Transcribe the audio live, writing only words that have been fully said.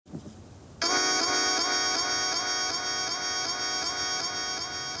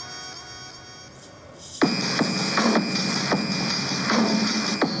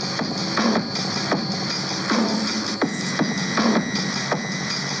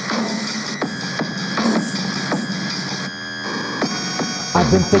I've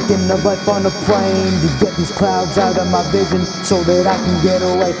been thinking of life on a plane to get these clouds out of my vision so that I can get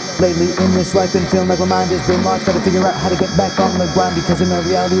away. Lately in this life been feeling like my mind has been lost. Gotta figure out how to get back on the grind because in my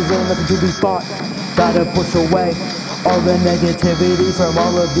reality is really nothing to be thought. Gotta push away all the negativity from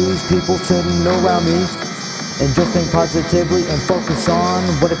all of these people sitting around me and just think positively and focus on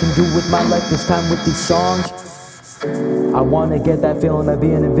what I can do with my life this time with these songs. I wanna get that feeling of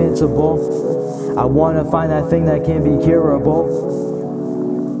being invincible. I wanna find that thing that can be curable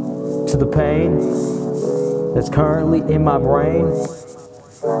to the pain that's currently in my brain,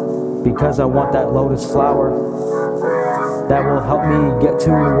 because I want that lotus flower that will help me get to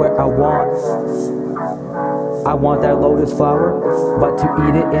where I want. I want that lotus flower, but to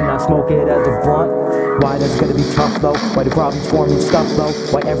eat it and not smoke it as a blunt. Why does it gotta be tough though? Why do problems form and stuff though?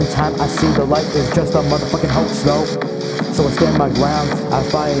 Why every time I see the light is just a motherfucking hoax though? So I stand my ground, I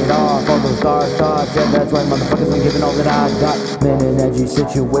fight it off, all those dark thoughts. Yeah, that's right, motherfuckers, I'm giving all that I got. Man, an edgy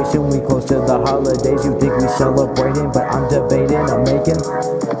situation, we close to the holidays. You think we celebrating, but I'm debating. I'm making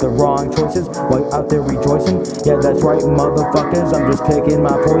the wrong choices while you're out there rejoicing. Yeah, that's right, motherfuckers, I'm just picking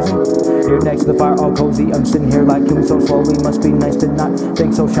my poison. You're next to the fire, all cozy, I'm sitting here like killing so slowly. Must be nice to not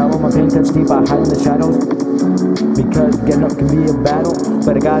think so shallow. My pain cuts deep, I hide in the shadows, because getting up can be a battle.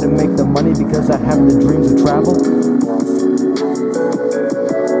 But I gotta make the money because I have the dreams of travel.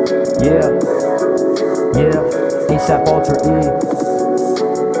 Yeah, ASAP Ultra E.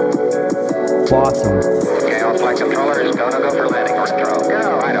 Awesome. Chaos Flight Controller is gonna go for landing. Control,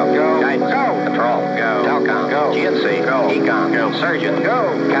 go. Righto, go. Guidance, go. Control, go. Telcom, go. GNC, go. Econ, go. Surgeon,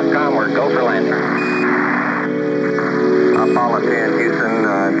 go. Capcom, we're go for landing. Apollo 10, Houston,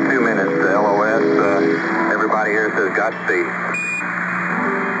 2 minutes to LOS. Everybody here says Godspeed.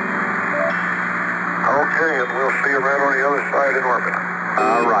 Okay, and we'll see you right on the other side in orbit.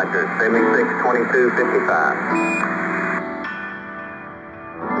 Roger, 762255.